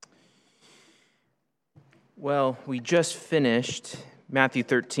Well, we just finished Matthew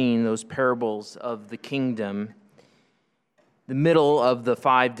 13, those parables of the kingdom, the middle of the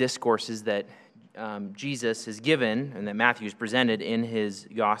 5 discourses that Jesus has given and that Matthew's presented in his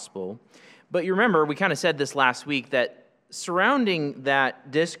gospel. But you remember, we kind of said this last week, that surrounding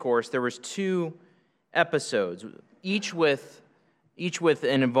that discourse, there was 2 episodes, each with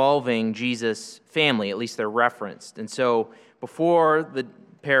and involving Jesus' family, at least they're referenced. And so before the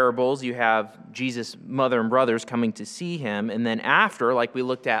parables, you have Jesus' mother and brothers coming to see him, and then after, like we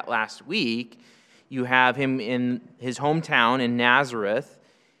looked at last week, you have him in his hometown in Nazareth,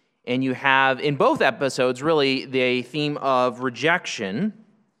 and you have, in both episodes, really the theme of rejection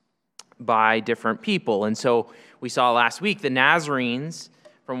by different people. And so we saw last week the Nazarenes,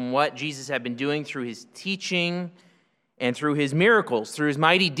 from what Jesus had been doing through his teaching and through his miracles, through his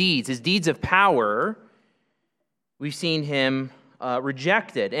mighty deeds, his deeds of power, we've seen him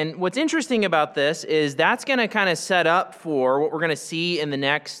rejected. And what's interesting about this is that's going to kind of set up for what we're going to see in the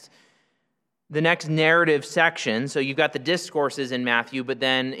next narrative section. So you've got the discourses in Matthew, but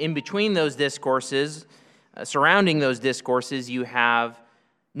then in between those discourses, surrounding those discourses, you have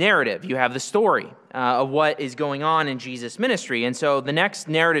narrative. You have the story of what is going on in Jesus' ministry. And so the next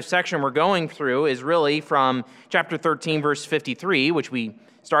narrative section we're going through is really from chapter 13, verse 53, which we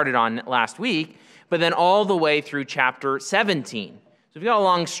started on last week, but then all the way through chapter 17. So we've got a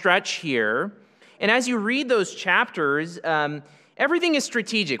long stretch here. And as you read those chapters, everything is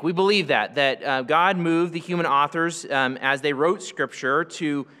strategic. We believe that God moved the human authors as they wrote Scripture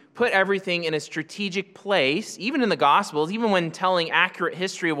to put everything in a strategic place, even in the Gospels, even when telling accurate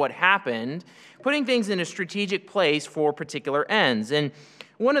history of what happened, putting things in a strategic place for particular ends. And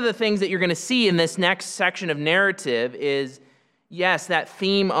one of the things that you're going to see in this next section of narrative is, yes, that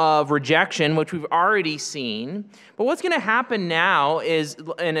theme of rejection, which we've already seen. But what's going to happen now is,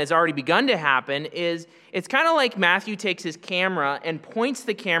 and has already begun to happen, is it's kind of like Matthew takes his camera and points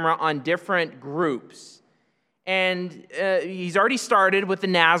the camera on different groups. And he's already started with the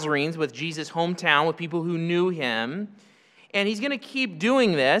Nazarenes, with Jesus' hometown, with people who knew him. And he's going to keep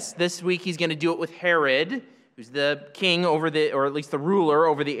doing this. This week he's going to do it with Herod, who's the king or at least the ruler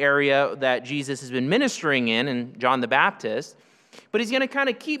over the area that Jesus has been ministering in, and John the Baptist. But he's going to kind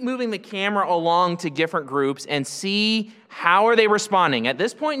of keep moving the camera along to different groups and see how are they responding. At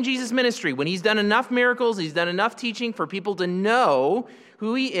this point in Jesus' ministry, when he's done enough miracles, he's done enough teaching for people to know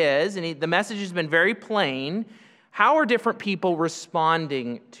who he is, and the message has been very plain, how are different people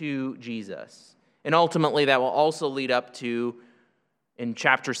responding to Jesus? And ultimately, that will also lead up to, in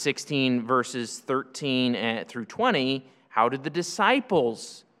chapter 16, verses 13 through 20, how did the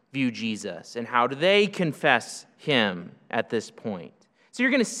disciples view Jesus, and how do they confess him at this point? So you're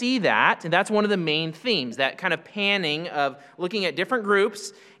going to see that, and that's one of the main themes, that kind of panning of looking at different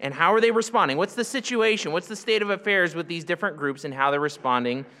groups and how are they responding? What's the situation? What's the state of affairs with these different groups and how they're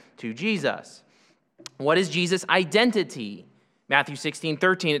responding to Jesus? What is Jesus' identity? Matthew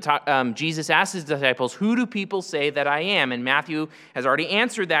 16:13, Jesus asked his disciples, "Who do people say that I am?" And Matthew has already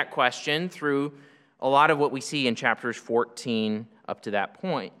answered that question through a lot of what we see in chapters 14 up to that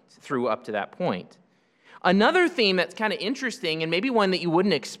point. Another theme that's kind of interesting, and maybe one that you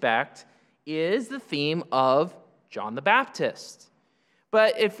wouldn't expect, is the theme of John the Baptist.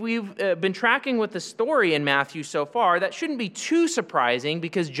 But if we've been tracking with the story in Matthew so far, that shouldn't be too surprising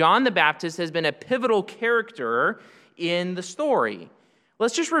because John the Baptist has been a pivotal character in the story.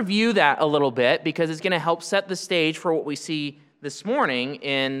 Let's just review that a little bit because it's going to help set the stage for what we see this morning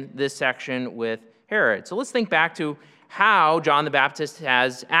in this section with Herod. So let's think back to how John the Baptist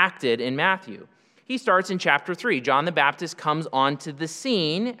has acted in Matthew. He starts in chapter 3. John the Baptist comes onto the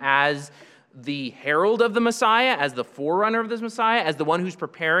scene as the herald of the Messiah, as the forerunner of this Messiah, as the one who's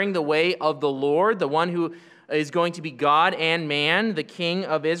preparing the way of the Lord, the one who is going to be God and man, the King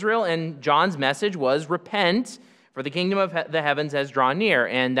of Israel. And John's message was, repent, for the kingdom of the heavens has drawn near.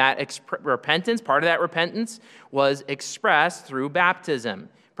 And that repentance, part of that repentance, was expressed through baptism,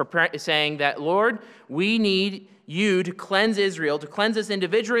 saying that, Lord, we need you to cleanse Israel, to cleanse us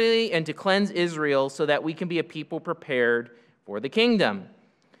individually and to cleanse Israel so that we can be a people prepared for the kingdom.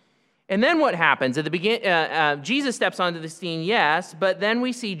 And then what happens? At the beginning, Jesus steps onto the scene, yes, but then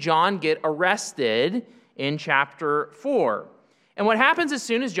we see John get arrested in chapter 4. And what happens as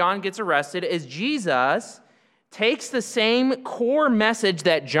soon as John gets arrested is Jesus takes the same core message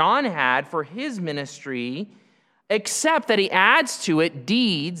that John had for his ministry, except that he adds to it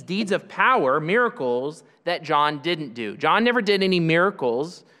deeds of power, miracles, that John didn't do. John never did any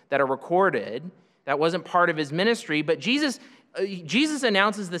miracles that are recorded. That wasn't part of his ministry, but Jesus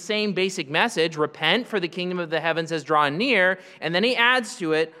announces the same basic message, repent for the kingdom of the heavens has drawn near, and then he adds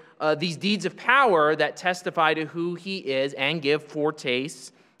to it these deeds of power that testify to who he is and give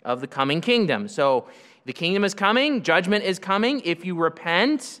foretastes of the coming kingdom. So the kingdom is coming, judgment is coming. If you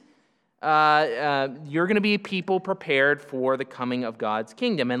repent, you're going to be people prepared for the coming of God's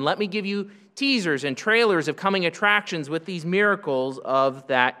kingdom. And let me give you teasers and trailers of coming attractions with these miracles of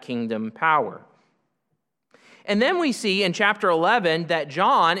that kingdom power. And then we see in chapter 11 that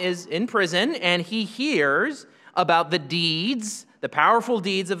John is in prison and he hears about the deeds, the powerful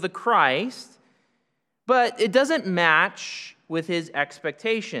deeds of the Christ, but it doesn't match with his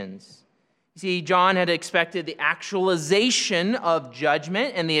expectations. You see, John had expected the actualization of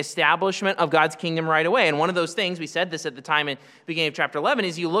judgment and the establishment of God's kingdom right away. And one of those things, we said this at the time in the beginning of chapter 11,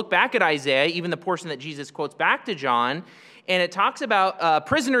 is you look back at Isaiah, even the portion that Jesus quotes back to John, and it talks about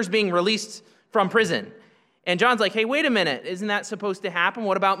prisoners being released from prison. And John's like, hey, wait a minute, isn't that supposed to happen?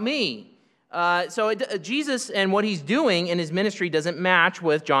 What about me? Jesus and what he's doing in his ministry doesn't match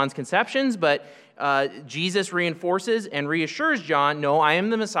with John's conceptions, but Jesus reinforces and reassures John, no, I am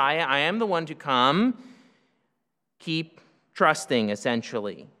the Messiah. I am the one to come. Keep trusting,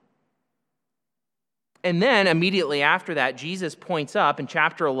 essentially. And then immediately after that, Jesus points up in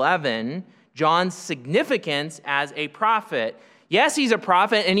chapter 11, John's significance as a prophet. Yes, he's a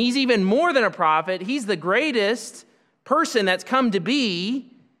prophet, and he's even more than a prophet. He's the greatest person that's come to be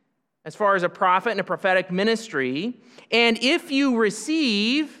as far as a prophet and a prophetic ministry. And if you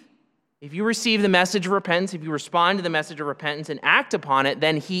receive the message of repentance, if you respond to the message of repentance and act upon it,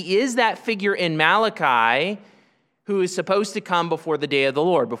 then he is that figure in Malachi who is supposed to come before the day of the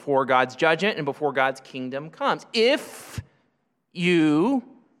Lord, before God's judgment and before God's kingdom comes. If you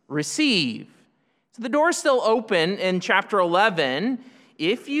receive. So the door's still open in chapter 11.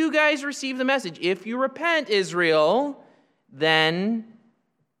 If you guys receive the message, if you repent, Israel, then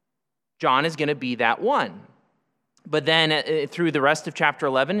John is going to be that one. But then through the rest of chapter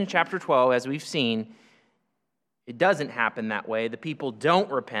 11 and chapter 12, as we've seen, it doesn't happen that way. The people don't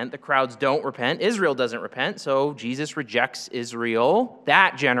repent. The crowds don't repent. Israel doesn't repent. So Jesus rejects Israel,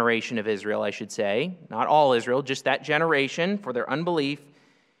 that generation of Israel, I should say. Not all Israel, just that generation for their unbelief.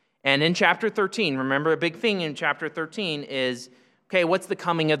 And in chapter 13, remember a big thing in chapter 13 is, okay, what's the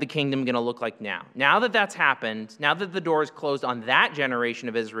coming of the kingdom going to look like now? Now that that's happened, now that the door is closed on that generation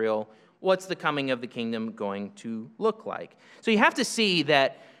of Israel, what's the coming of the kingdom going to look like? So you have to see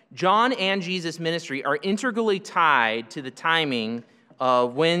that John and Jesus' ministry are integrally tied to the timing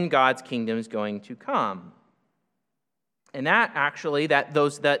of when God's kingdom is going to come. And that actually,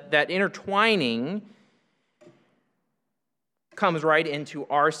 that intertwining comes right into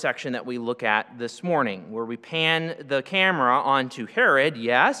our section that we look at this morning, where we pan the camera onto Herod,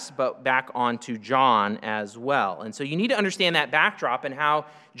 yes, but back onto John as well. And so you need to understand that backdrop and how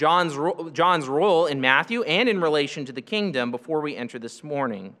John's role in Matthew and in relation to the kingdom before we enter this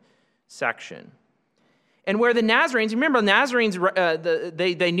morning section. And where the Nazarenes, remember, the Nazarenes,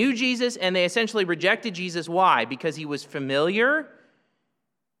 they knew Jesus and they essentially rejected Jesus. Why? Because he was familiar.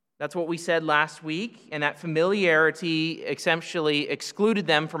 That's what we said last week, and that familiarity essentially excluded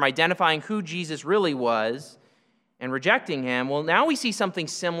them from identifying who Jesus really was and rejecting him. Well, now we see something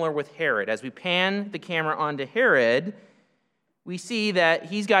similar with Herod. As we pan the camera onto Herod, we see that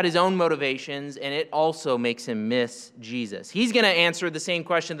he's got his own motivations, and it also makes him miss Jesus. He's going to answer the same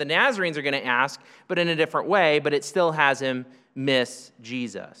question the Nazarenes are going to ask, but in a different way, but it still has him miss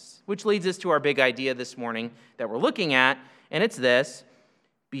Jesus. Which leads us to our big idea this morning that we're looking at, and it's this: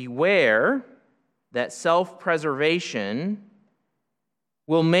 beware that self-preservation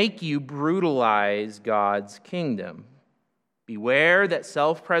will make you brutalize God's kingdom. Beware that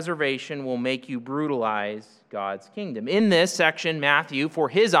self-preservation will make you brutalize God's kingdom. In this section, Matthew, for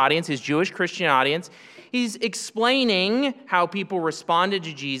his audience, his Jewish Christian audience, he's explaining how people responded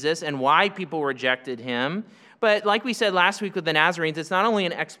to Jesus and why people rejected him. But like we said last week with the Nazarenes, it's not only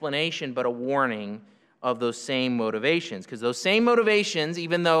an explanation, but a warning of those same motivations. Because those same motivations,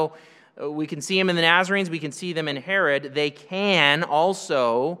 even though we can see them in the Nazarenes, we can see them in Herod, they can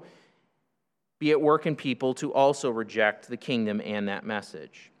also be at work in people to also reject the kingdom and that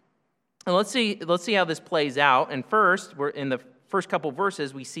message. And let's see how this plays out. And first, we're in the first couple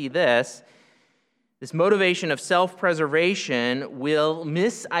verses, we see this. This motivation of self-preservation will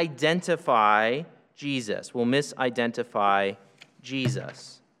misidentify Jesus. Will misidentify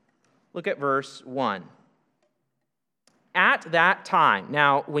Jesus. Look at verse 1. At that time.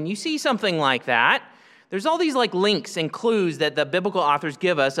 Now, when you see something like that, there's all these like links and clues that the biblical authors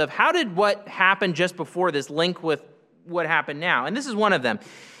give us of how did what happened just before this link with what happened now. And this is one of them.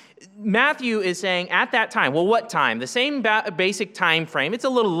 Matthew is saying at that time. Well, what time? The same basic time frame. It's a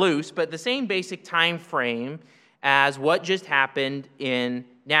little loose, but the same basic time frame as what just happened in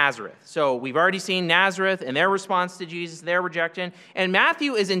Nazareth. So we've already seen Nazareth and their response to Jesus, their rejection. And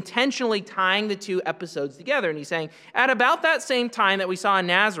Matthew is intentionally tying the two episodes together. And he's saying, at about that same time that we saw in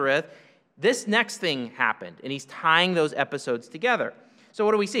Nazareth, this next thing happened. And he's tying those episodes together. So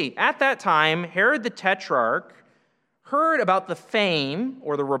what do we see? At that time, Herod the Tetrarch heard about the fame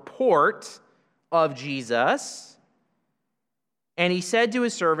or the report of Jesus. And he said to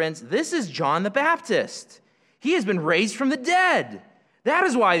his servants, "This is John the Baptist. He has been raised from the dead. That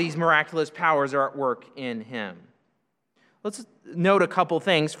is why these miraculous powers are at work in him." Let's note a couple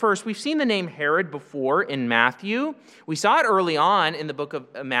things. First, we've seen the name Herod before in Matthew. We saw it early on in the book of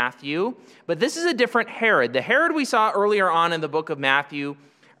Matthew, but this is a different Herod. The Herod we saw earlier on in the book of Matthew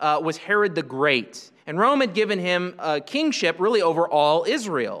was Herod the Great, and Rome had given him kingship really over all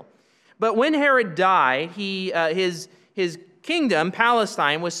Israel. But when Herod died, his kingdom,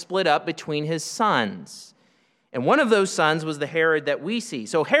 Palestine, was split up between his sons. And one of those sons was the Herod that we see.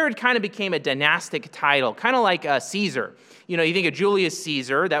 So Herod kind of became a dynastic title, kind of like Caesar. You know, you think of Julius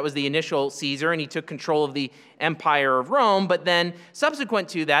Caesar, that was the initial Caesar, and he took control of the empire of Rome. But then subsequent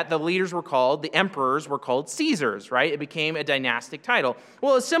to that, the emperors were called Caesars, right? It became a dynastic title.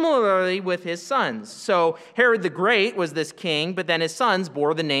 Well, similarly with his sons. So Herod the Great was this king, but then his sons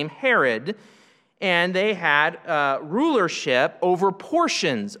bore the name Herod. And they had rulership over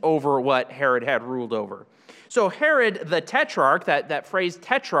portions over what Herod had ruled over. So Herod the Tetrarch, that phrase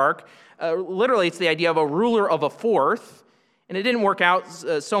tetrarch, literally it's the idea of a ruler of a fourth. And it didn't work out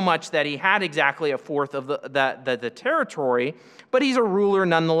so much that he had exactly a fourth of the territory, but he's a ruler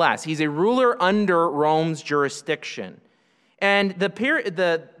nonetheless. He's a ruler under Rome's jurisdiction. And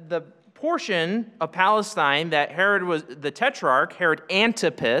the portion of Palestine that Herod was the Tetrarch, Herod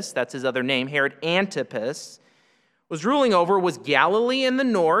Antipas, that's his other name, Herod Antipas, was ruling over was Galilee in the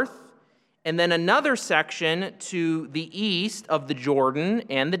north, and then another section to the east of the Jordan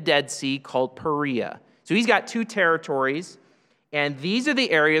and the Dead Sea called Perea. So he's got two territories, and these are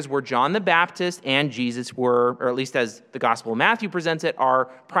the areas where John the Baptist and Jesus were, or at least as the Gospel of Matthew presents it, are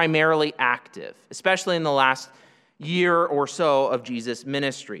primarily active, especially in the last year or so of Jesus'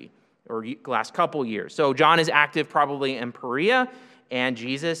 ministry, or last couple years. So John is active probably in Perea, and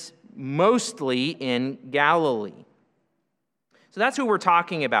Jesus mostly in Galilee. So that's who we're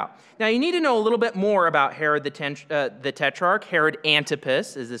talking about. Now, you need to know a little bit more about Herod the Tetrarch. Herod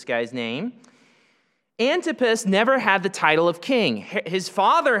Antipas is this guy's name. Antipas never had the title of king. His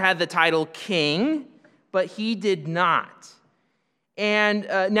father had the title king, but he did not. And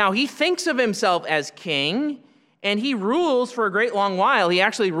now he thinks of himself as king, and he rules for a great long while. He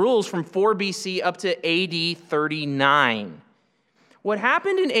actually rules from 4 BC up to AD 39. What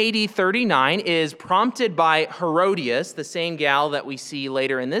happened in AD 39 is prompted by Herodias, the same gal that we see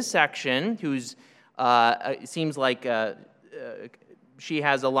later in this section, who's seems like she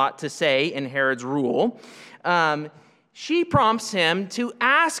has a lot to say in Herod's rule. She prompts him to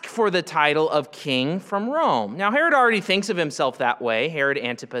ask for the title of king from Rome. Now, Herod already thinks of himself that way. Herod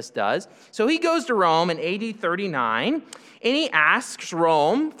Antipas does. So he goes to Rome in AD 39, and he asks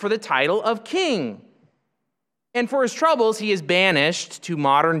Rome for the title of king. And for his troubles, he is banished to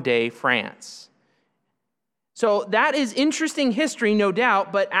modern-day France. So that is interesting history, no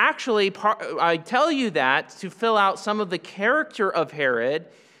doubt, but actually, I tell you that to fill out some of the character of Herod,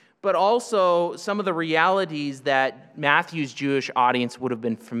 but also some of the realities that Matthew's Jewish audience would have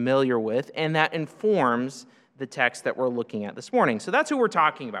been familiar with, and that informs the text that we're looking at this morning. So that's who we're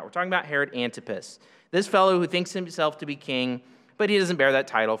talking about. We're talking about Herod Antipas, this fellow who thinks himself to be king, but he doesn't bear that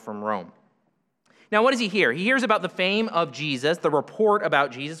title from Rome. Now, what does he hear? He hears about the fame of Jesus, the report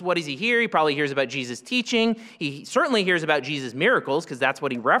about Jesus. What does he hear? He probably hears about Jesus' teaching. He certainly hears about Jesus' miracles, because that's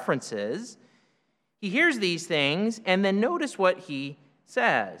what he references. He hears these things, and then notice what he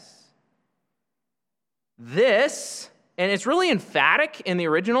says. This, and it's really emphatic in the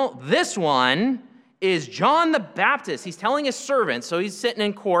original, this one is John the Baptist. He's telling his servants, so he's sitting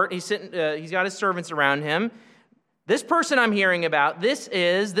in court, he's got his servants around him. This person I'm hearing about,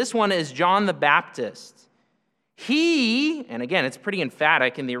 this one is John the Baptist. He, and again, it's pretty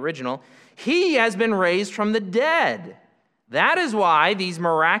emphatic in the original, he has been raised from the dead. That is why these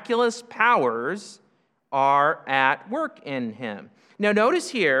miraculous powers are at work in him. Now, notice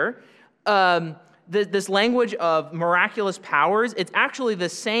here, this language of miraculous powers, it's actually the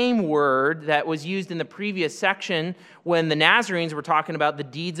same word that was used in the previous section when the Nazarenes were talking about the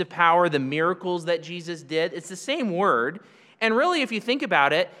deeds of power, the miracles that Jesus did. It's the same word. And really, if you think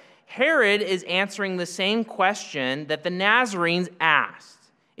about it, Herod is answering the same question that the Nazarenes asked.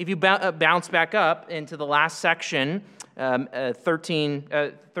 If you bounce back up into the last section,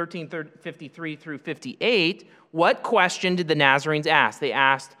 1353 through 58, what question did the Nazarenes ask? They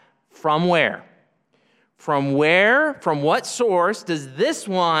asked, from where? From where, from what source does this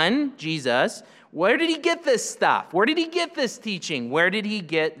one, Jesus, where did he get this stuff? Where did he get this teaching? Where did he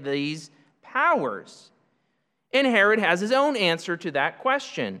get these powers? And Herod has his own answer to that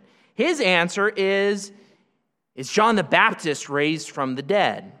question. His answer is John the Baptist raised from the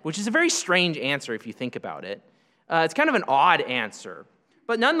dead? Which is a very strange answer if you think about it. It's kind of an odd answer.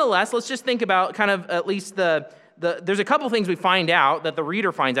 But nonetheless, let's just think about kind of at least there's a couple things we find out that the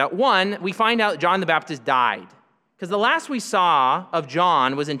reader finds out. One, we find out John the Baptist died. Because the last we saw of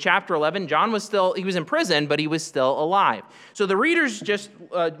John was in chapter 11. John was he was in prison, but he was still alive. So the readers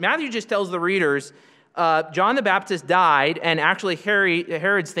Matthew just tells the readers, John the Baptist died, and actually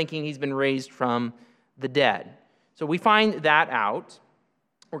Herod's thinking he's been raised from the dead. So we find that out.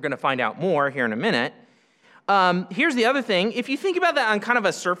 We're going to find out more here in a minute. Here's the other thing. If you think about that on kind of a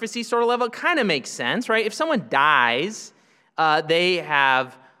surfacey sort of level, it kind of makes sense, right? If someone dies, they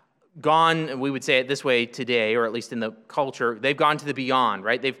have gone, we would say it this way today, or at least in the culture, they've gone to the beyond,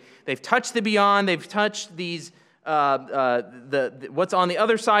 right? They've touched the beyond, they've touched these what's on the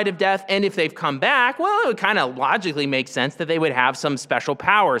other side of death, and if they've come back, well, it would kind of logically make sense that they would have some special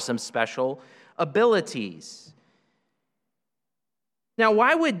power, some special abilities. Now,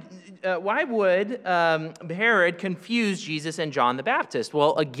 why would Herod confuse Jesus and John the Baptist?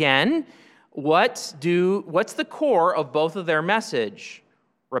 Well, again, what's the core of both of their message?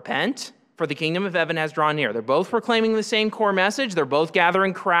 Repent, for the kingdom of heaven has drawn near. They're both proclaiming the same core message. They're both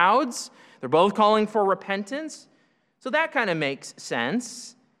gathering crowds. They're both calling for repentance. So that kind of makes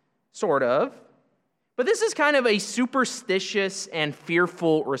sense, sort of. But this is kind of a superstitious and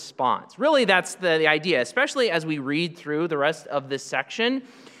fearful response. Really, that's the idea, especially as we read through the rest of this section.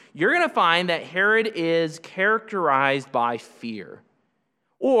 You're going to find that Herod is characterized by fear.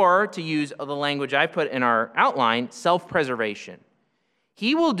 Or, to use the language I put in our outline, self-preservation.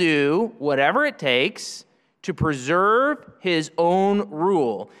 He will do whatever it takes to preserve his own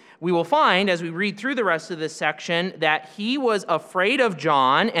rule. We will find, as we read through the rest of this section, that he was afraid of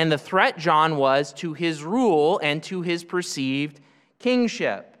John, and the threat John was to his rule and to his perceived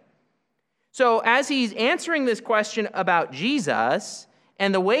kingship. So as he's answering this question about Jesus,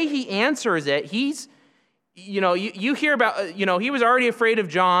 and the way he answers it, you hear about, he was already afraid of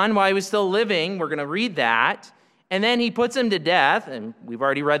John while he was still living. We're going to read that. And then he puts him to death, and we've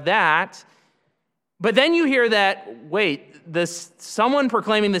already read that. But then you hear that, wait, someone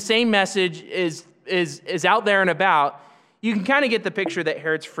proclaiming the same message is out there and about. You can kind of get the picture that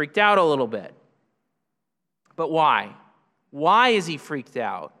Herod's freaked out a little bit. But why? Why is he freaked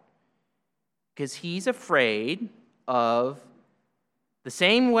out? Because he's afraid of the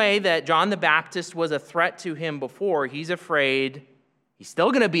same way that John the Baptist was a threat to him before. He's afraid he's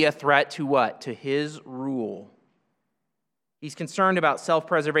still going to be a threat to what? To his rule. He's concerned about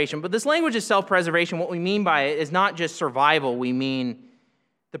self-preservation. But this language of self-preservation, what we mean by it is not just survival. We mean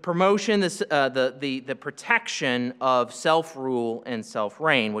the promotion, the protection of self-rule and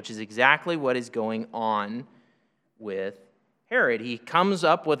self-reign, which is exactly what is going on with Herod. He comes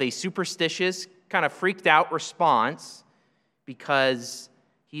up with a superstitious, kind of freaked out response because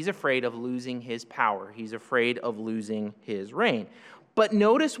he's afraid of losing his power. He's afraid of losing his reign. But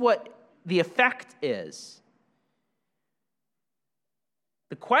notice what the effect is.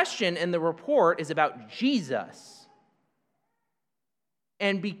 The question in the report is about Jesus.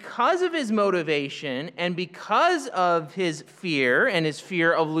 And because of his motivation and because of his fear and his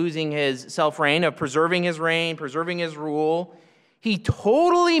fear of losing his self-reign, of preserving his reign, preserving his rule, he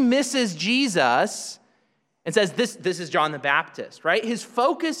totally misses Jesus and says, this is John the Baptist, right? His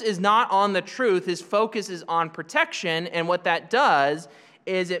focus is not on the truth. His focus is on protection. And what that does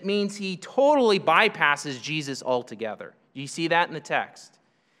is it means he totally bypasses Jesus altogether. Do you see that in the text?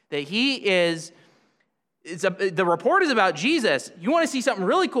 That the report is about Jesus. You want to see something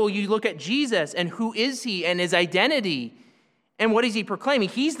really cool, you look at Jesus and who is he and his identity and what is he proclaiming.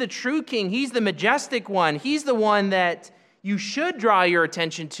 He's the true king. He's the majestic one. He's the one that you should draw your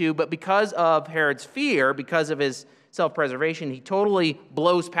attention to, but because of Herod's fear, because of his self-preservation, he totally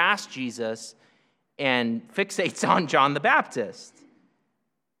blows past Jesus and fixates on John the Baptist.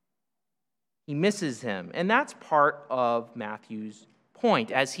 He misses him, and that's part of Matthew's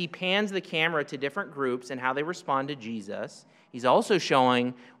point. As he pans the camera to different groups and how they respond to Jesus, he's also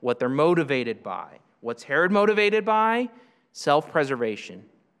showing what they're motivated by. What's Herod motivated by? Self-preservation.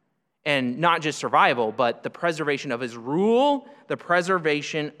 And not just survival, but the preservation of his rule, the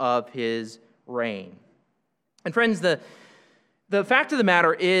preservation of his reign. And friends, the fact of the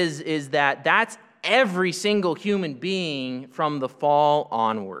matter is that that's every single human being from the fall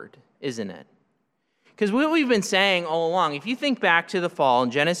onward, isn't it? Because what we've been saying all along, if you think back to the fall in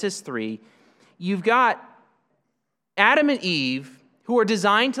Genesis 3, you've got Adam and Eve who are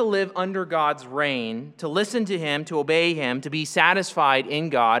designed to live under God's reign, to listen to him, to obey him, to be satisfied in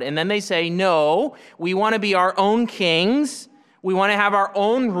God. And then they say, no, we want to be our own kings. We want to have our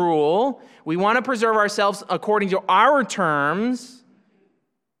own rule. We want to preserve ourselves according to our terms.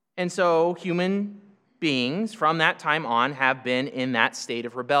 And so human beings from that time on have been in that state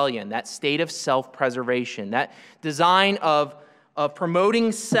of rebellion, that state of self-preservation, that design of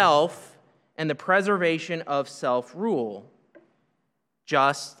promoting self and the preservation of self-rule,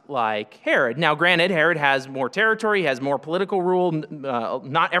 just like Herod. Now, granted, Herod has more territory, has more political rule.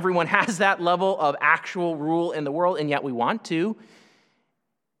 Not everyone has that level of actual rule in the world, and yet we want to.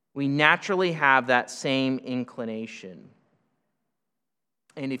 We naturally have that same inclination.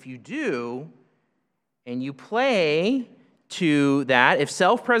 And if you do, and you play to that, if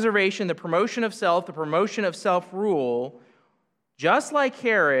self-preservation, the promotion of self, the promotion of self-rule, just like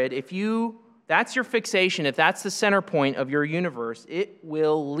Herod, that's your fixation, if that's the center point of your universe, it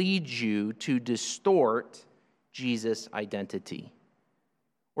will lead you to distort Jesus' identity.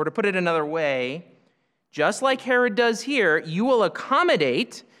 Or to put it another way, just like Herod does here, you will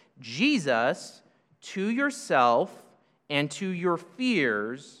accommodate Jesus to yourself and to your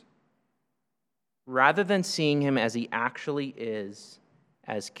fears rather than seeing him as he actually is,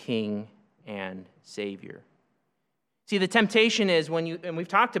 as King and Savior. See, the temptation is and we've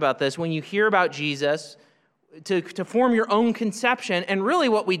talked about this, when you hear about Jesus, to form your own conception. And really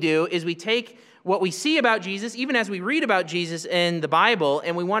what we do is we take what we see about Jesus, even as we read about Jesus in the Bible,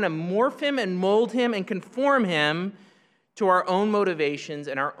 and we want to morph him and mold him and conform him to our own motivations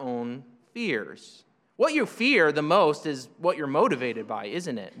and our own fears. What you fear the most is what you're motivated by,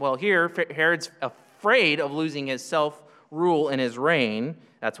 isn't it? Well, here, Herod's afraid of losing his self-rule and his reign.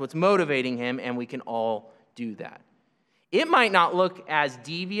 That's what's motivating him, and we can all do that. It might not look as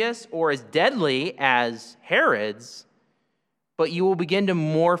devious or as deadly as Herod's, but you will begin to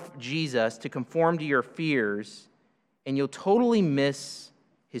morph Jesus to conform to your fears, and you'll totally miss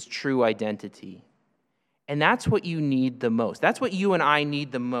his true identity. And that's what you need the most. That's what you and I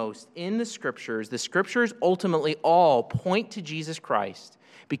need the most in the Scriptures. The Scriptures ultimately all point to Jesus Christ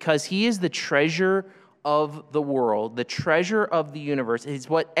because he is the treasure of the world, the treasure of the universe. It's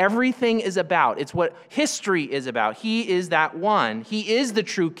what everything is about. It's what history is about. He is that one. He is the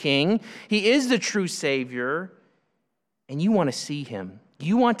true King. He is the true Savior. And you want to see him.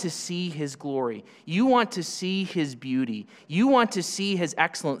 You want to see his glory. You want to see his beauty. You want to see his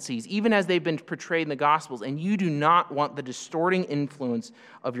excellencies, even as they've been portrayed in the Gospels. And you do not want the distorting influence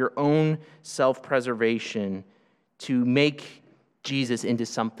of your own self-preservation to make Jesus into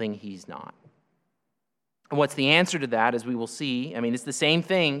something he's not. And what's the answer to that, as we will see? I mean, it's the same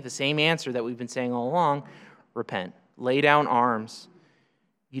thing, the same answer that we've been saying all along. Repent. Lay down arms.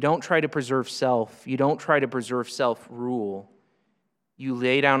 You don't try to preserve self. You don't try to preserve self-rule. You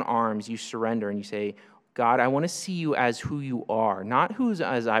lay down arms, you surrender, and you say, God, I want to see you as who you are, not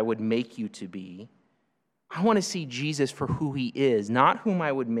as I would make you to be. I want to see Jesus for who he is, not whom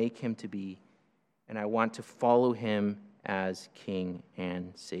I would make him to be. And I want to follow him as King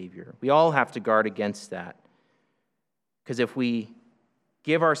and Savior. We all have to guard against that. Because if we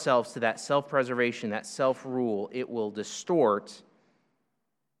give ourselves to that self-preservation, that self-rule, it will distort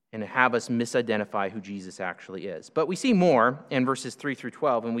and have us misidentify who Jesus actually is. But we see more in verses 3 through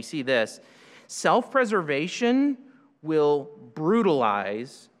 12, and we see this. Self-preservation will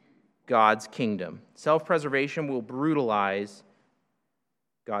brutalize God's kingdom. Self-preservation will brutalize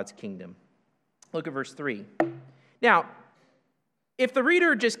God's kingdom. Look at verse 3. Now, if the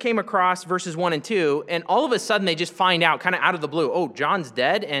reader just came across verses 1 and 2, and all of a sudden they just find out, kind of out of the blue, oh, John's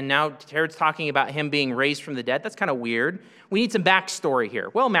dead, and now Herod's talking about him being raised from the dead, that's kind of weird. We need some backstory here.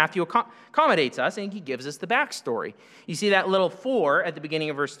 Well, Matthew accommodates us, and he gives us the backstory. You see that little 4 at the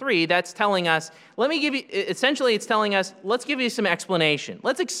beginning of verse 3, that's telling us, it's telling us, let's give you some explanation.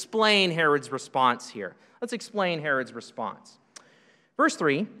 Let's explain Herod's response here. Let's explain Herod's response. Verse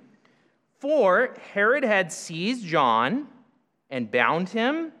 3, for Herod had seized John and bound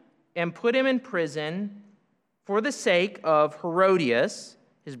him and put him in prison for the sake of Herodias,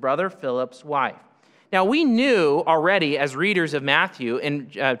 his brother Philip's wife. Now, we knew already as readers of Matthew in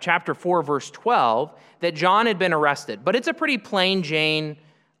chapter 4, verse 12, that John had been arrested. But it's a pretty plain Jane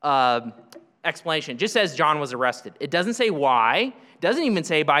explanation. It just says John was arrested. It doesn't say why. It doesn't even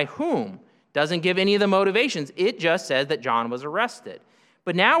say by whom. It doesn't give any of the motivations. It just says that John was arrested.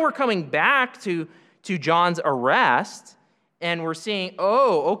 But now we're coming back to John's arrest, and we're seeing,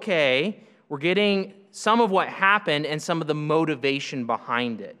 oh, okay, we're getting some of what happened and some of the motivation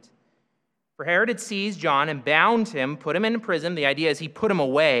behind it. For Herod had seized John and bound him, put him in prison. The idea is he put him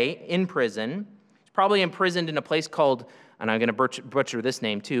away in prison. He's probably imprisoned in a place called, and I'm going to butcher this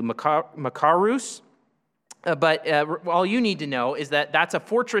name too, Machaerus. But all you need to know is that that's a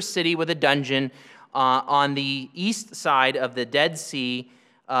fortress city with a dungeon on the east side of the Dead Sea,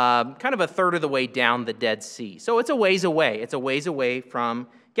 kind of a third of the way down the Dead Sea. So it's a ways away. It's a ways away from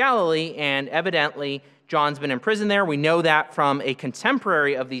Galilee, and evidently John's been imprisoned there. We know that from a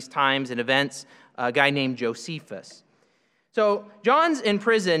contemporary of these times and events, a guy named Josephus. So John's in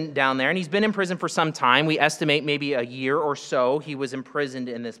prison down there, and he's been in prison for some time. We estimate maybe a year or so he was imprisoned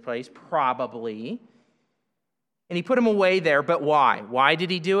in this place, probably. And he put him away there, but why? Why did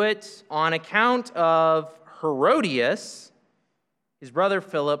he do it? On account of Herodias, his brother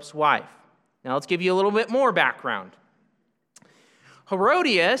Philip's wife. Now let's give you a little bit more background.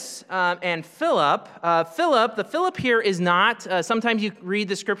 Herodias and Philip. The Philip here is not, sometimes you read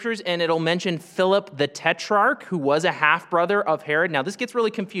the scriptures and it'll mention Philip the Tetrarch, who was a half-brother of Herod. Now this gets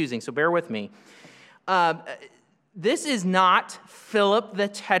really confusing, so bear with me. This is not Philip the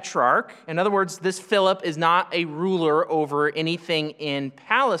Tetrarch. In other words, this Philip is not a ruler over anything in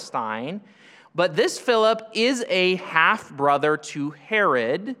Palestine, but this Philip is a half-brother to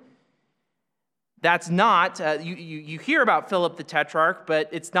Herod. That's not, you hear about Philip the Tetrarch, but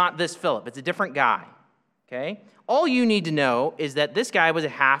it's not this Philip. It's a different guy, okay? All you need to know is that this guy was a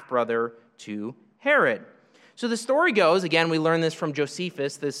half-brother to Herod. So the story goes, again, we learn this from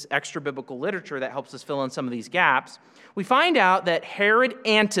Josephus, this extra-biblical literature that helps us fill in some of these gaps. We find out that Herod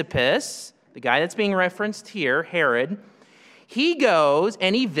Antipas, the guy that's being referenced here, Herod, he goes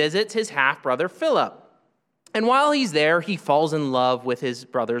and he visits his half-brother Philip. And while he's there, he falls in love with his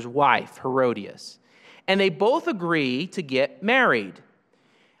brother's wife, Herodias. And they both agree to get married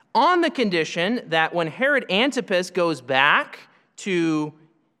on the condition that when Herod Antipas goes back to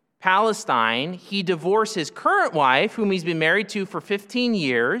Palestine, he divorced his current wife, whom he's been married to for 15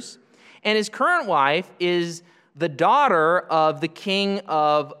 years, and his current wife is the daughter of the king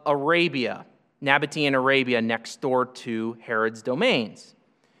of Arabia, Nabatean Arabia, next door to Herod's domains.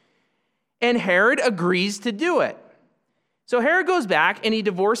 And Herod agrees to do it. So Herod goes back and he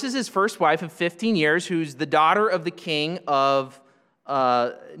divorces his first wife of 15 years, who's the daughter of the king of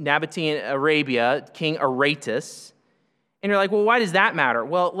Nabatean Arabia, King Aretas. And you're like, well, why does that matter?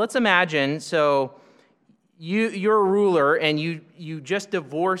 Well, let's imagine, so you're a ruler and you just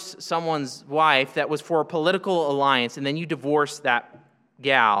divorce someone's wife that was for a political alliance, and then you divorce that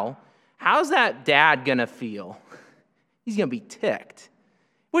gal. How's that dad going to feel? He's going to be ticked,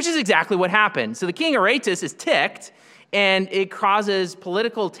 which is exactly what happened. So the king Aretas is ticked, and it causes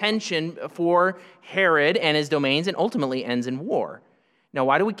political tension for Herod and his domains and ultimately ends in war. Now,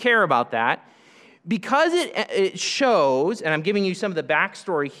 why do we care about that? Because it shows, and I'm giving you some of the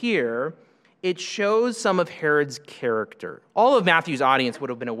backstory here, it shows some of Herod's character. All of Matthew's audience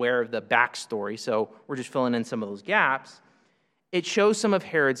would have been aware of the backstory, so we're just filling in some of those gaps. It shows some of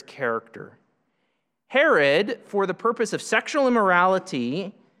Herod's character. Herod, for the purpose of sexual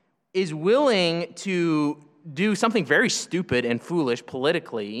immorality, is willing to do something very stupid and foolish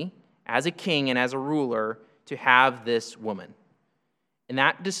politically as a king and as a ruler to have this woman. And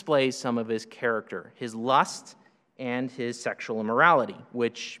that displays some of his character, his lust and his sexual immorality,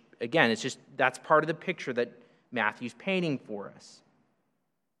 which, again, it's just that's part of the picture that Matthew's painting for us.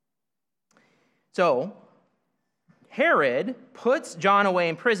 So, Herod puts John away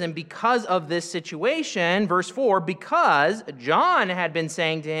in prison because of this situation, verse 4, because John had been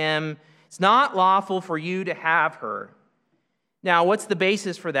saying to him, it's not lawful for you to have her. Now, what's the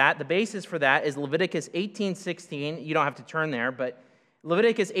basis for that? The basis for that is Leviticus 18:16. You don't have to turn there, but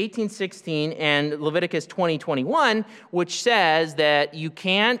Leviticus 18:16 and Leviticus 20:21, which says that you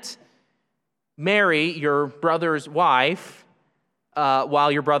can't marry your brother's wife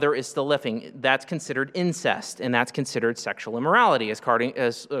while your brother is still living. That's considered incest, and that's considered sexual immorality,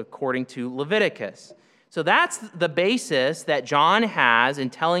 according to Leviticus. So that's the basis that John has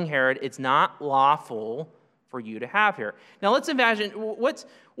in telling Herod it's not lawful for you to have her. Now let's imagine,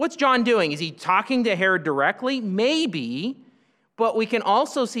 what's John doing? Is he talking to Herod directly? Maybe. But we can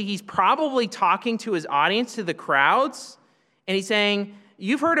also see he's probably talking to his audience, to the crowds, and he's saying,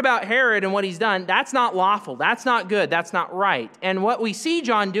 you've heard about Herod and what he's done. That's not lawful. That's not good. That's not right. And what we see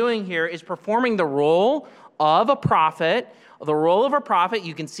John doing here is performing the role of a prophet. The role of a prophet,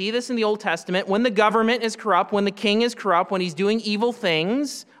 you can see this in the Old Testament, when the government is corrupt, when the king is corrupt, when he's doing evil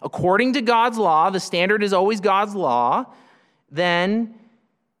things, according to God's law, the standard is always God's law, then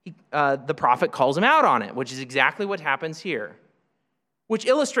the prophet calls him out on it, which is exactly what happens here. Which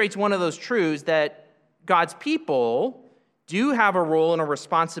illustrates one of those truths that God's people do have a role and a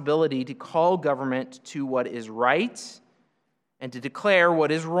responsibility to call government to what is right and to declare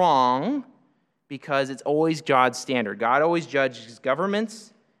what is wrong, because it's always God's standard. God always judges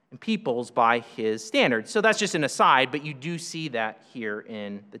governments and peoples by his standards. So that's just an aside, but you do see that here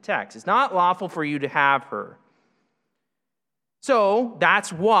in the text. It's not lawful for you to have her. So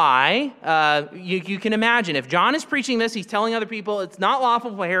that's why you can imagine, if John is preaching this, he's telling other people it's not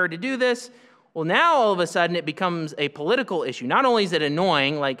lawful for Herod to do this. Well, now all of a sudden it becomes a political issue. Not only is it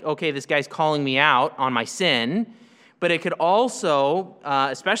annoying, like, okay, this guy's calling me out on my sin, but it could also,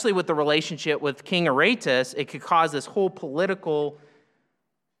 especially with the relationship with King Aretas, it could cause this whole political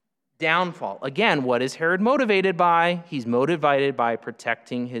downfall. Again, what is Herod motivated by? He's motivated by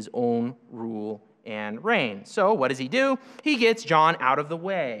protecting his own rule and reign. So what does he do? He gets John out of the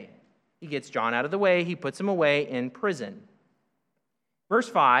way. He puts him away in prison. Verse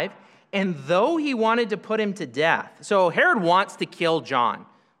 5, and though he wanted to put him to death. So Herod wants to kill John.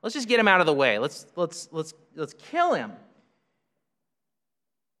 Let's just get him out of the way. Let's kill him.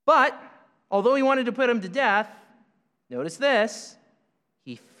 But although he wanted to put him to death, notice this,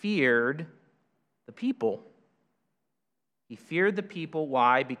 he feared the people. He feared the people.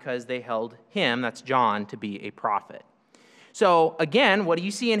 Why? Because they held him, that's John, to be a prophet. So again, what do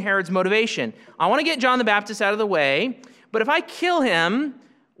you see in Herod's motivation? I want to get John the Baptist out of the way, but if I kill him,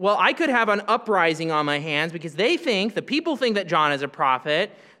 well, I could have an uprising on my hands because the people think that John is a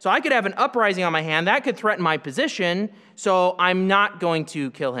prophet. So I could have an uprising on my hand. That could threaten my position. So I'm not going to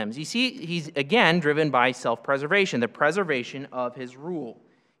kill him. You see, he's again driven by self-preservation, the preservation of his rule.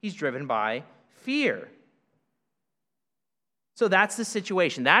 He's driven by fear. So that's the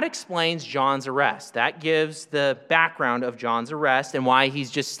situation. That explains John's arrest. That gives the background of John's arrest and why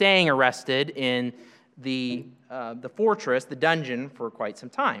he's just staying arrested in the fortress, the dungeon, for quite some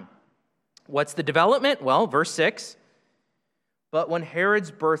time. What's the development? Well, verse 6, but when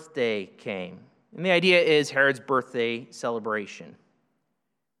Herod's birthday came, and the idea is Herod's birthday celebration.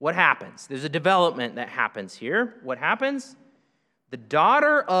 What happens? There's a development that happens here. What happens? The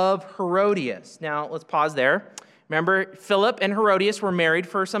daughter of Herodias. Now, let's pause there. Remember, Philip and Herodias were married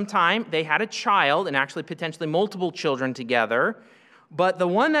for some time. They had a child, and actually potentially multiple children together. But the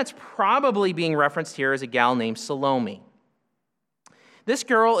one that's probably being referenced here is a gal named Salome. This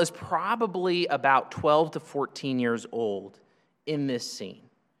girl is probably about 12 to 14 years old in this scene.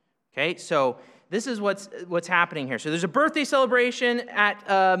 Okay, so this is what's happening here. So there's a birthday celebration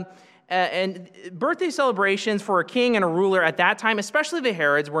and birthday celebrations for a king and a ruler at that time, especially the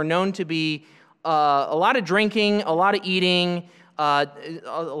Herods, were known to be a lot of drinking, a lot of eating, a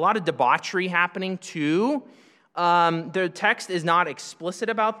lot of debauchery happening too. The text is not explicit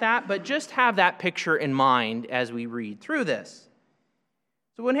about that, but just have that picture in mind as we read through this.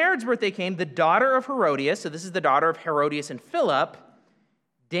 So when Herod's birthday came, the daughter of Herodias, so this is the daughter of Herodias and Philip,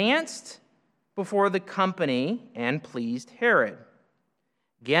 danced before the company and pleased Herod.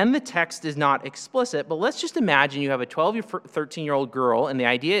 Again, the text is not explicit, but let's just imagine you have a 12 or 13-year-old girl, and the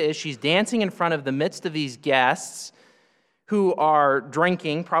idea is she's dancing in front of the midst of these guests who are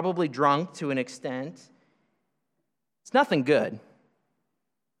drinking, probably drunk to an extent. It's nothing good.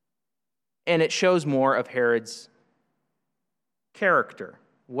 And it shows more of Herod's character.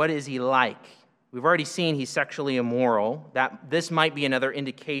 What is he like? We've already seen he's sexually immoral. This might be another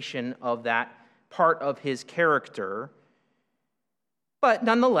indication of that part of his character. But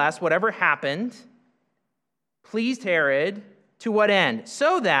nonetheless, whatever happened pleased Herod to what end?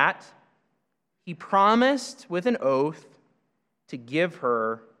 So that he promised with an oath to give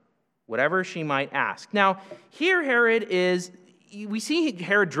her whatever she might ask. Now, here we see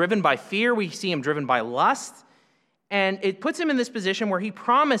Herod driven by fear, we see him driven by lust, and it puts him in this position where he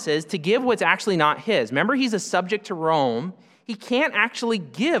promises to give what's actually not his. Remember, he's a subject to Rome. He can't actually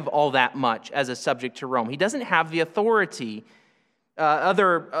give all that much as a subject to Rome. He doesn't have the authority. Like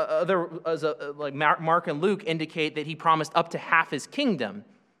Mark and Luke indicate that he promised up to half his kingdom,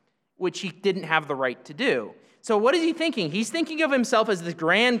 which he didn't have the right to do. So what is he thinking? He's thinking of himself as the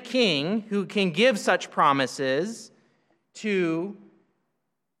grand king who can give such promises to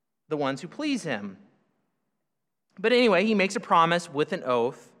the ones who please him. But anyway, he makes a promise with an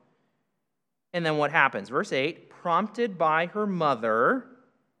oath. And then what happens? Verse 8, prompted by her mother,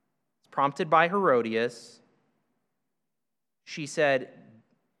 prompted by Herodias, she said,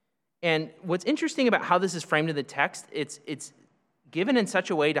 and what's interesting about how this is framed in the text, it's given in such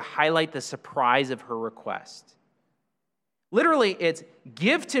a way to highlight the surprise of her request. Literally, it's,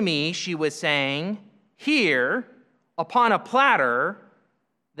 give to me, she was saying, here, upon a platter,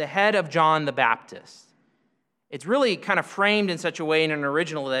 the head of John the Baptist. It's really kind of framed in such a way in an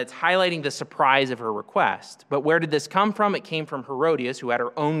original that it's highlighting the surprise of her request. But where did this come from? It came from Herodias, who had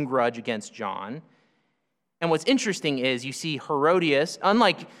her own grudge against John. And what's interesting is you see Herodias,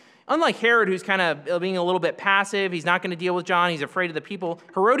 unlike Herod, who's kind of being a little bit passive, he's not going to deal with John, he's afraid of the people.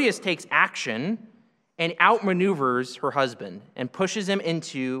 Herodias takes action and outmaneuvers her husband and pushes him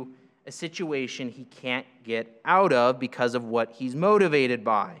into a situation he can't get out of because of what he's motivated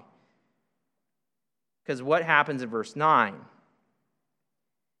by. Because what happens in verse 9?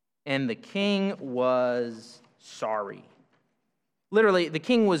 And the king was sorry. Literally, the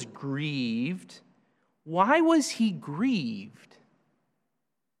king was grieved. Why was he grieved?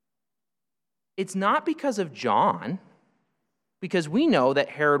 It's not because of John, because we know that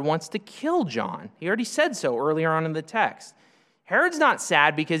Herod wants to kill John. He already said so earlier on in the text. Herod's not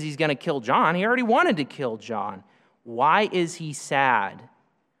sad because he's going to kill John. He already wanted to kill John. Why is he sad?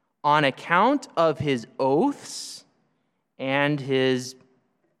 On account of his oaths and his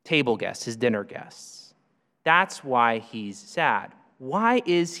table guests, his dinner guests. That's why he's sad. Why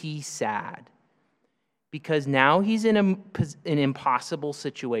is he sad? Because now he's in an impossible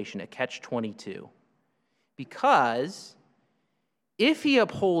situation, a catch-22. Because if he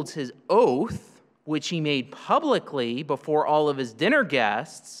upholds his oath, which he made publicly before all of his dinner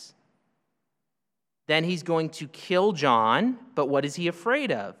guests, then he's going to kill John. But what is he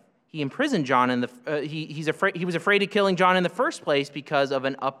afraid of? He imprisoned John he was afraid of killing John in the first place because of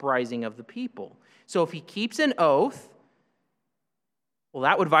an uprising of the people. So if he keeps an oath, well,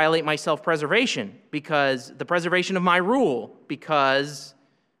 that would violate my self-preservation, because the preservation of my rule, because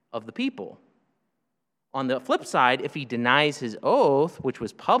of the people. On the flip side, if he denies his oath, which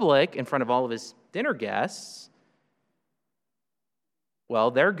was public in front of all of his dinner guests,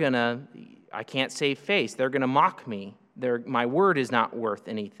 well, I can't save face. They're going to mock me. My word is not worth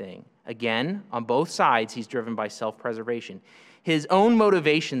anything. Again, on both sides, he's driven by self-preservation. His own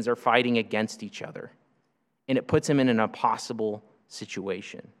motivations are fighting against each other, and it puts him in an impossible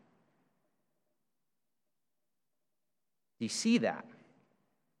situation. Do you see that?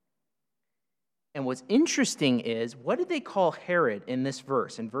 And what's interesting is, what did they call Herod in this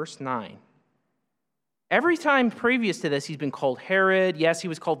verse, in verse 9? Every time previous to this, he's been called Herod. Yes, he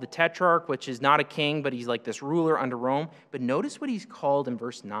was called the Tetrarch, which is not a king, but he's like this ruler under Rome. But notice what he's called in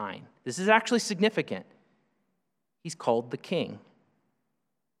verse 9. This is actually significant. He's called the king.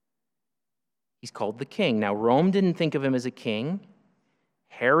 He's called the king. Now, Rome didn't think of him as a king.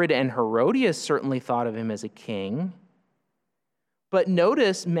 Herod and Herodias certainly thought of him as a king. But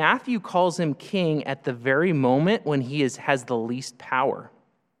notice, Matthew calls him king at the very moment when he has the least power.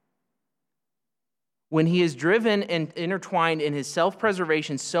 When he is driven and intertwined in his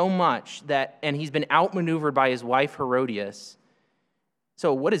self-preservation so much and he's been outmaneuvered by his wife Herodias.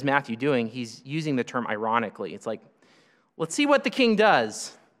 So what is Matthew doing? He's using the term ironically. It's like, let's see what the king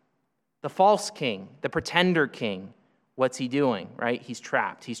does. The false king, the pretender king. What's he doing, right? He's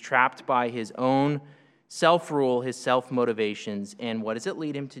trapped. He's trapped by his own self-rule, his self-motivations. And what does it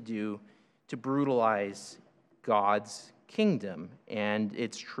lead him to do? To brutalize God's kingdom and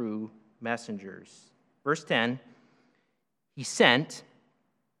its true messengers. Verse 10, he sent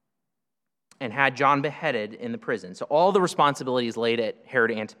and had John beheaded in the prison. So all the responsibility is laid at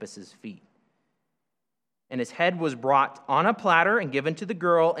Herod Antipas's feet. And his head was brought on a platter and given to the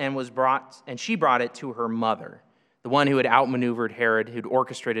girl, and she brought it to her mother, the one who had outmaneuvered Herod, who'd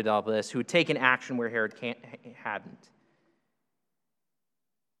orchestrated all this, who had taken action where Herod hadn't.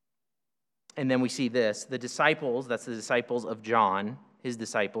 And then we see this. The disciples, that's the disciples of John, his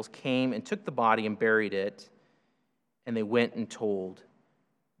disciples, came and took the body and buried it, and they went and told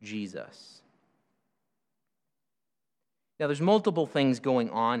Jesus. Now, there's multiple things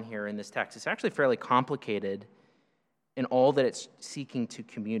going on here in this text. It's actually fairly complicated in all that it's seeking to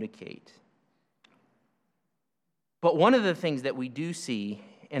communicate. But one of the things that we do see,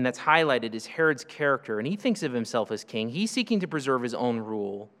 and that's highlighted, is Herod's character, and he thinks of himself as king. He's seeking to preserve his own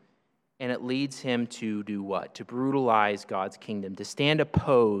rule. And it leads him to do what? To brutalize God's kingdom, to stand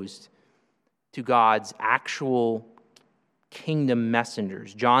opposed to God's actual kingdom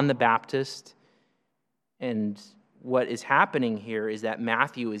messengers, John the Baptist. And what is happening here is that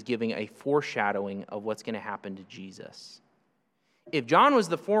Matthew is giving a foreshadowing of what's going to happen to Jesus. If John was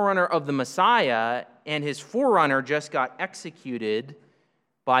the forerunner of the Messiah and his forerunner just got executed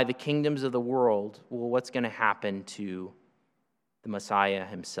by the kingdoms of the world, well, what's going to happen to the Messiah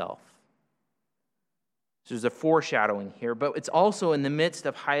himself? So there's a foreshadowing here, but it's also in the midst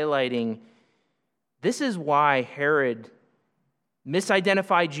of highlighting this is why Herod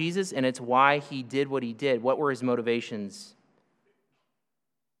misidentified Jesus, and it's why he did what he did. What were his motivations?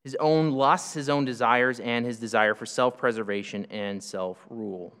 his own lusts, his own desires, and his desire for self-preservation and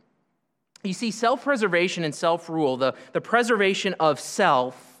self-rule. You see, self-preservation and self-rule, the preservation of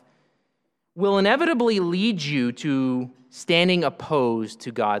self, will inevitably lead you to standing opposed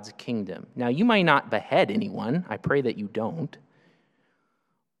to God's kingdom. Now, you might not behead anyone. I pray that you don't.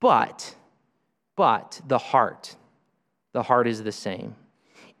 But the heart is the same.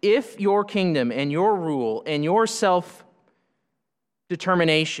 If your kingdom and your rule and your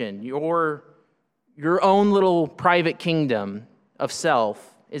self-determination, your own little private kingdom of self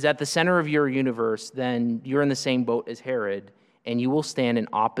is at the center of your universe, then you're in the same boat as Herod, and you will stand in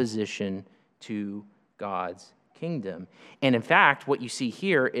opposition to God's kingdom. And in fact, what you see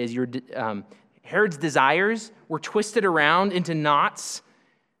here is Herod's desires were twisted around into knots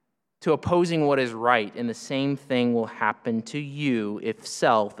to opposing what is right, and the same thing will happen to you if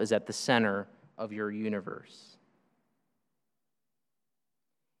self is at the center of your universe.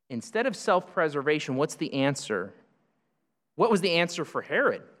 Instead of self-preservation, what's the answer? What was the answer for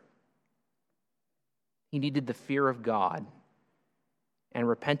Herod? He needed the fear of God and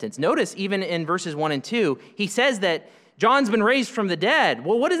repentance. Notice, even in verses 1 and 2, he says that John's been raised from the dead.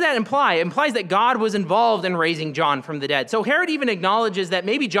 Well, what does that imply? It implies that God was involved in raising John from the dead. So Herod even acknowledges that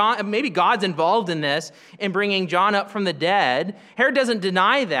maybe God's involved in this, in bringing John up from the dead. Herod doesn't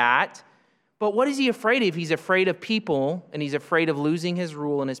deny that. But what is he afraid of? He's afraid of people, and he's afraid of losing his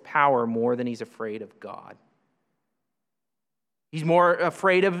rule and his power more than he's afraid of God. He's more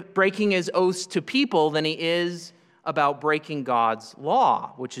afraid of breaking his oaths to people than he is about breaking God's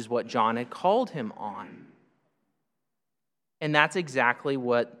law, which is what John had called him on. And that's exactly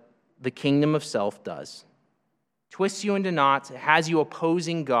what the kingdom of self does. Twists you into knots, has you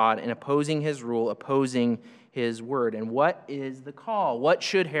opposing God and opposing his rule, opposing his word. And what is the call? What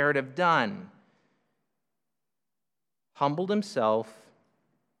should Herod have done? Humbled himself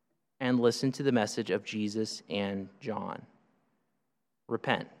and listened to the message of Jesus and John.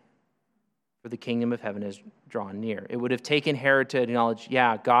 Repent, for the kingdom of heaven is drawn near. It would have taken Herod to acknowledge,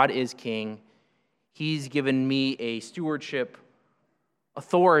 yeah, God is king. He's given me a stewardship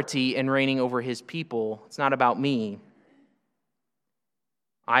authority in reigning over his people. It's not about me.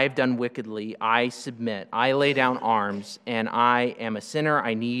 I have done wickedly. I submit. I lay down arms, and I am a sinner.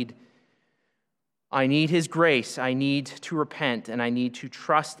 I need his grace. I need to repent, and I need to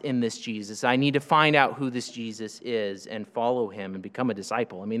trust in this Jesus. I need to find out who this Jesus is and follow him and become a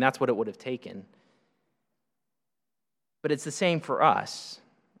disciple. I mean, that's what it would have taken. But it's the same for us,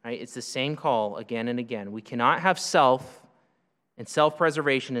 right? It's the same call again and again. We cannot have self and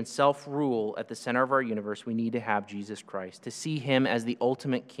self-preservation and self-rule at the center of our universe. We need to have Jesus Christ, to see him as the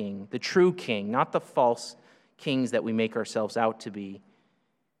ultimate king, the true king, not the false kings that we make ourselves out to be.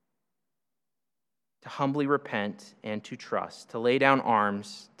 To humbly repent and to trust, to lay down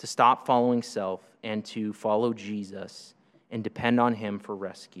arms, to stop following self, and to follow Jesus and depend on him for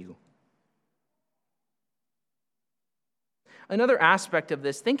rescue. Another aspect of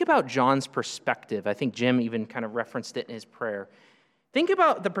this, think about John's perspective. I think Jim even kind of referenced it in his prayer. Think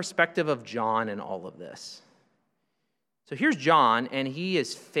about the perspective of John in all of this. So here's John, and he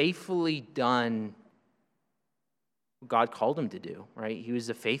has faithfully done what God called him to do, right? He was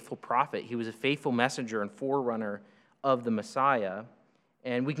a faithful prophet. He was a faithful messenger and forerunner of the Messiah.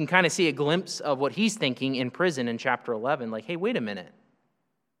 And we can kind of see a glimpse of what he's thinking in prison in chapter 11. Like, hey, wait a minute.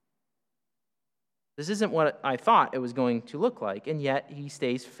 This isn't what I thought it was going to look like. And yet he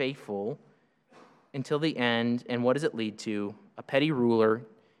stays faithful until the end. And what does it lead to? A petty ruler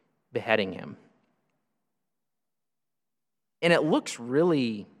beheading him. And it looks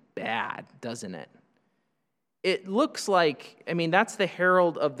really bad, doesn't it? It looks like, I mean, that's the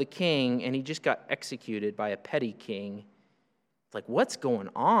herald of the king, and he just got executed by a petty king. It's like, what's going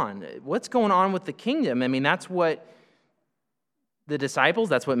on? What's going on with the kingdom? I mean, that's what the disciples,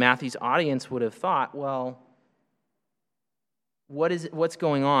 that's what Matthew's audience would have thought. Well, what's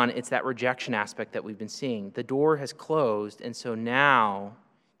going on? It's that rejection aspect that we've been seeing. The door has closed, and so now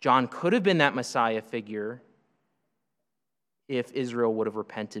John could have been that Messiah figure if Israel would have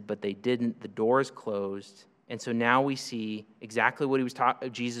repented, but they didn't. The door is closed. And so now we see exactly what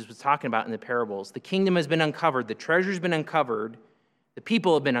Jesus was talking about in the parables. The kingdom has been uncovered. The treasure's been uncovered. The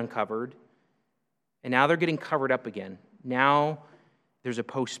people have been uncovered. And now they're getting covered up again. Now there's a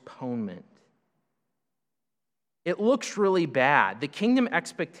postponement. It looks really bad. The kingdom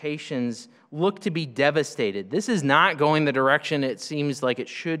expectations look to be devastated. This is not going the direction it seems like it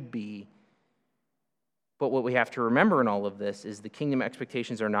should be. But what we have to remember in all of this is the kingdom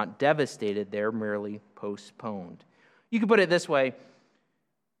expectations are not devastated, they're merely postponed. You could put it this way.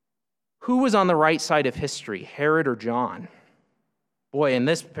 Who was on the right side of history, Herod or John? Boy, in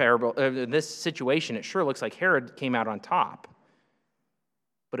this parable, in this situation, it sure looks like Herod came out on top.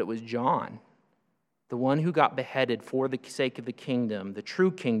 But it was John, the one who got beheaded for the sake of the kingdom, the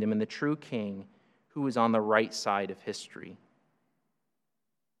true kingdom and the true king, who was on the right side of history.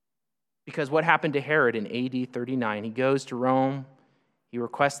 Because what happened to Herod in AD 39? He goes to Rome, he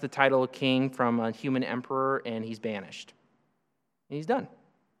requests the title of king from a human emperor, and he's banished. And he's done.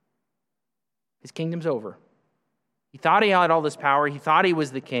 His kingdom's over. He thought he had all this power, he thought he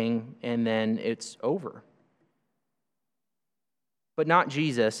was the king, and then it's over. But not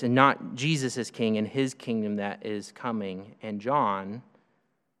Jesus, and not Jesus as king and his kingdom that is coming. And John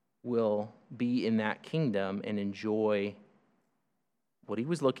will be in that kingdom and enjoy what he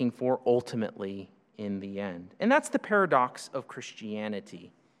was looking for ultimately in the end. And that's the paradox of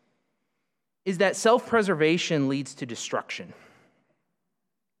Christianity, is that self-preservation leads to destruction.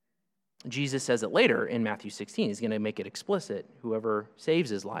 Jesus says it later in Matthew 16. He's going to make it explicit. Whoever saves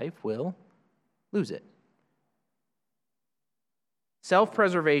his life will lose it.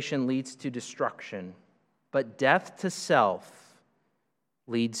 Self-preservation leads to destruction, but death to self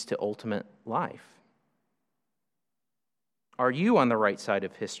leads to ultimate life. Are you on the right side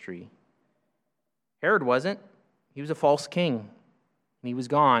of history? Herod wasn't. He was a false king. He was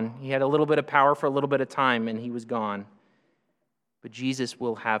gone. He had a little bit of power for a little bit of time, and he was gone. But Jesus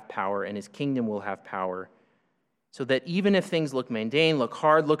will have power, and his kingdom will have power, so that even if things look mundane, look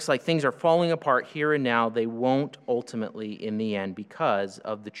hard, looks like things are falling apart here and now, they won't ultimately in the end because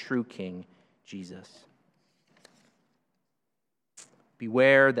of the true king, Jesus.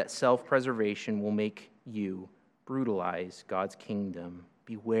 Beware that self-preservation will make you brutalize God's kingdom.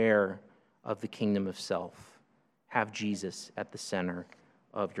 Beware of the kingdom of self. Have Jesus at the center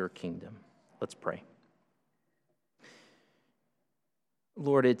of your kingdom. Let's pray.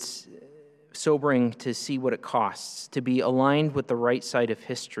 Lord, it's sobering to see what it costs to be aligned with the right side of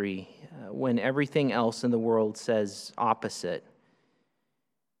history when everything else in the world says opposite.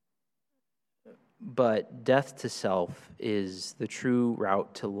 But death to self is the true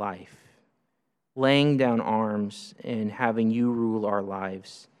route to life. Laying down arms and having you rule our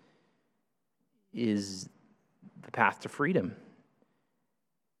lives is the path to freedom.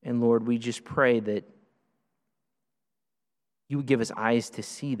 And Lord, we just pray that you would give us eyes to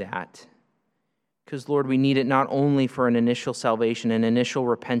see that. Because, Lord, we need it not only for an initial salvation, an initial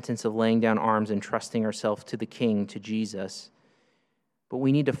repentance of laying down arms and trusting ourselves to the King, to Jesus, but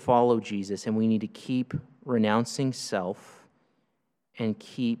we need to follow Jesus, and we need to keep renouncing self and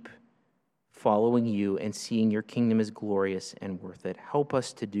keep following you and seeing your kingdom as glorious and worth it. Help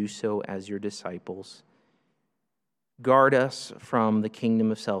us to do so as your disciples. Guard us from the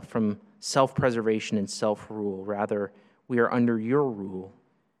kingdom of self, from self-preservation and self-rule. Rather, we are under your rule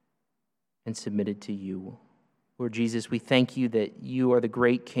and submitted to you. Lord Jesus, we thank you that you are the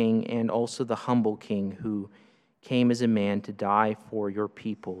great King and also the humble King who came as a man to die for your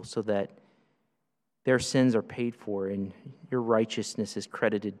people so that their sins are paid for and your righteousness is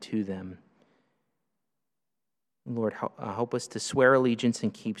credited to them. Lord, help us to swear allegiance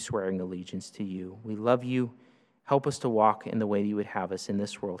and keep swearing allegiance to you. We love you. Help us to walk in the way that you would have us in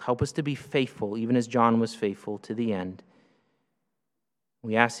this world. Help us to be faithful, even as John was faithful to the end.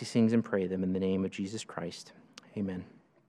 We ask these things and pray them in the name of Jesus Christ. Amen.